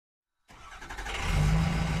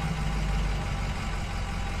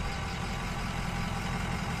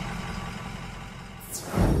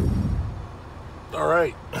All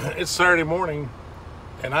right, it's Saturday morning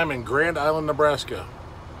and I'm in Grand Island, Nebraska.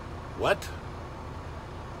 What?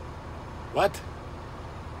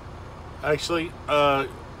 Actually,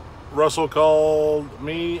 Russell called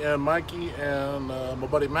me and Mikey and my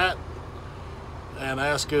buddy Matt and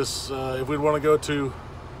asked us if we'd want to go to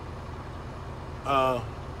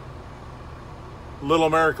Little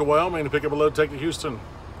America, Wyoming to pick up a load, take to Houston.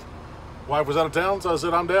 Wife was out of town, so I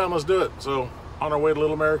said, I'm down, let's do it. So on our way to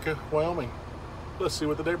Little America, Wyoming. Let's see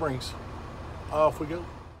what the day brings. Off we go.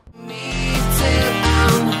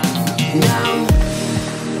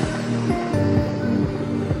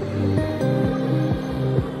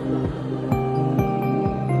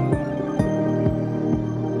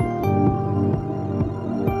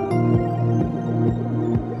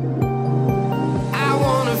 I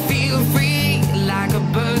wanna feel free like a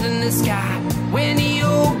bird in the sky. When he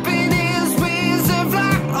opened his wings and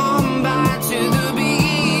fly on by to the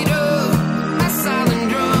beat of a silent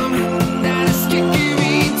drum that is kicking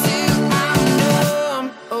me till I'm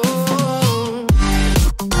numb. Oh.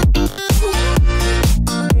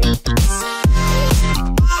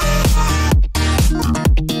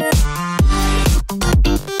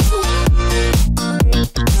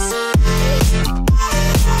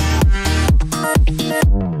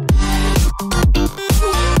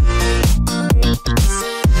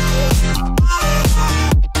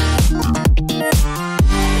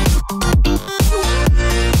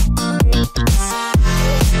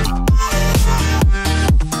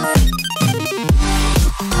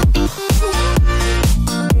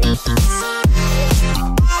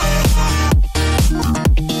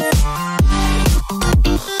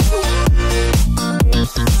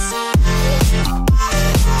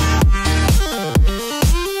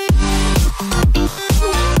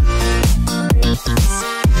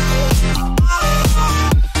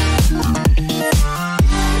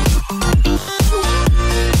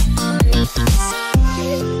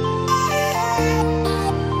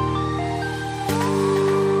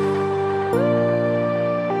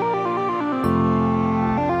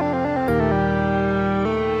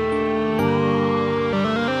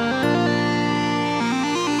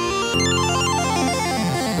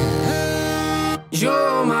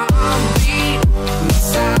 You're my heartbeat, my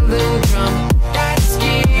silent drum that's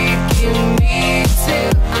kicking me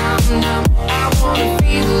till I'm numb. I wanna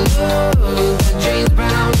feel the love that James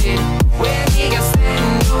Brown did when he got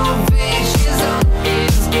standing ovations on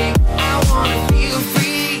his gig. I wanna feel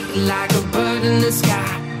free like a bird in the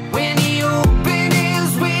sky when he opened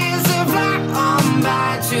his wings and fly on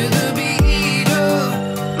by to the beat of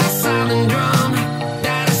my silent drum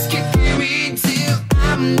that is kicking me till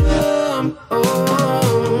I'm numb. Oh.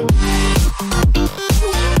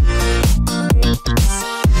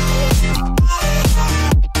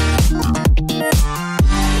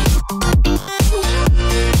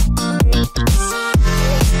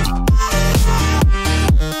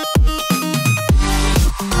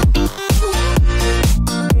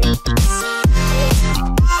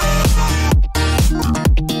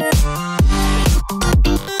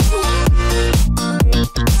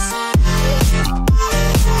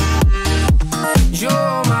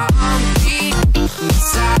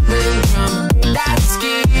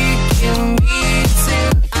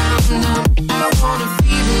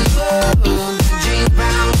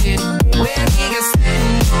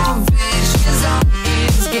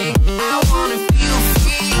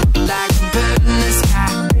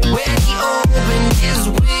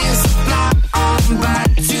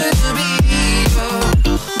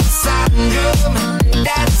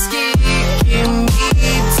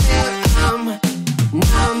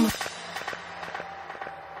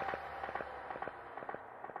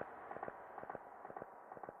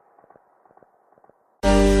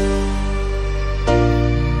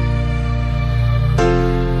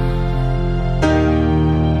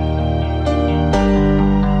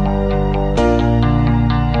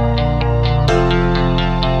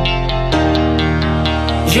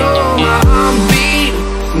 You're my heartbeat,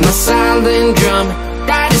 my silent drum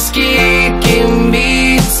that is kicking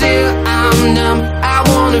me till I'm numb. I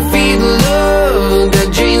wanna feel the love that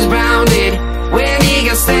James Brown did when he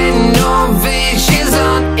got standing ovations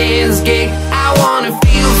on his gig. I wanna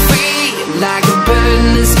feel free like a bird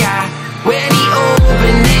in the sky when he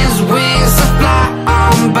opened his wings to fly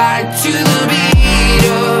on by to the beat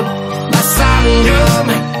of my silent drum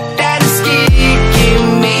that is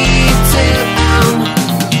kicking me till I'm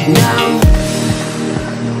numb.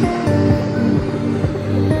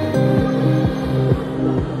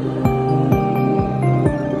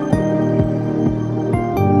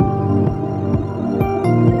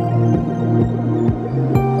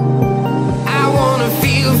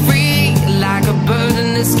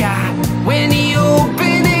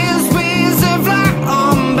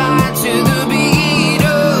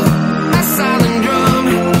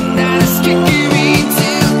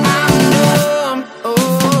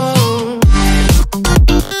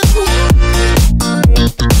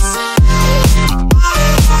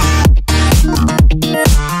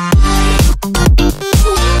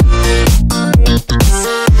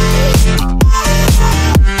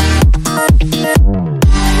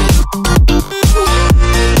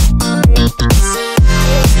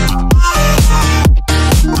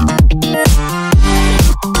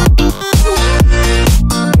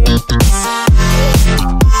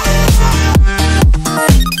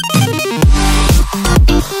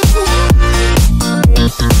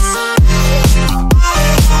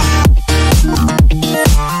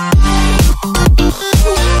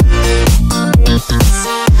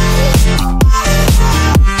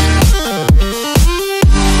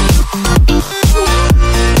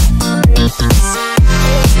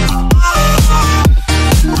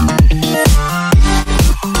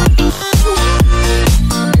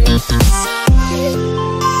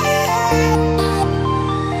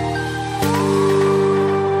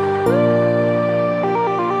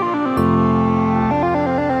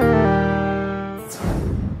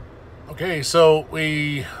 Okay, so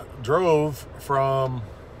we drove from,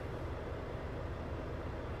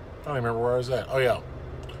 I don't even remember where I was at. Oh yeah,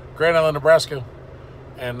 Grand Island, Nebraska.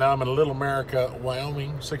 And now I'm in Little America,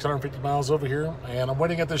 Wyoming, 650 miles over here. And I'm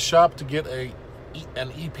waiting at this shop to get an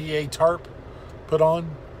EPA tarp put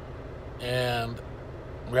on. And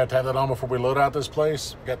we have to have that on before we load out this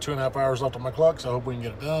place. We've got 2.5 hours left on my clock, so I hope we can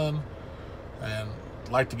get it done. And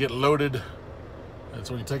I'd like to get loaded. And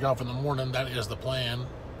so we can take off in the morning. That is the plan.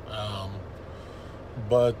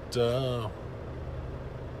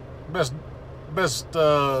 Best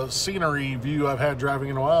scenery view I've had driving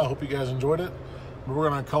in a while. I hope you guys enjoyed it. We're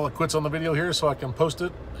gonna call it quits on the video here so I can post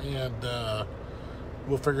it, and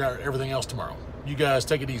we'll figure out everything else tomorrow. You guys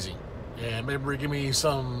take it easy, and maybe give me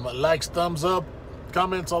some likes, thumbs up,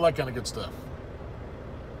 comments, all that kind of good stuff.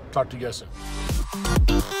 Talk to you guys soon.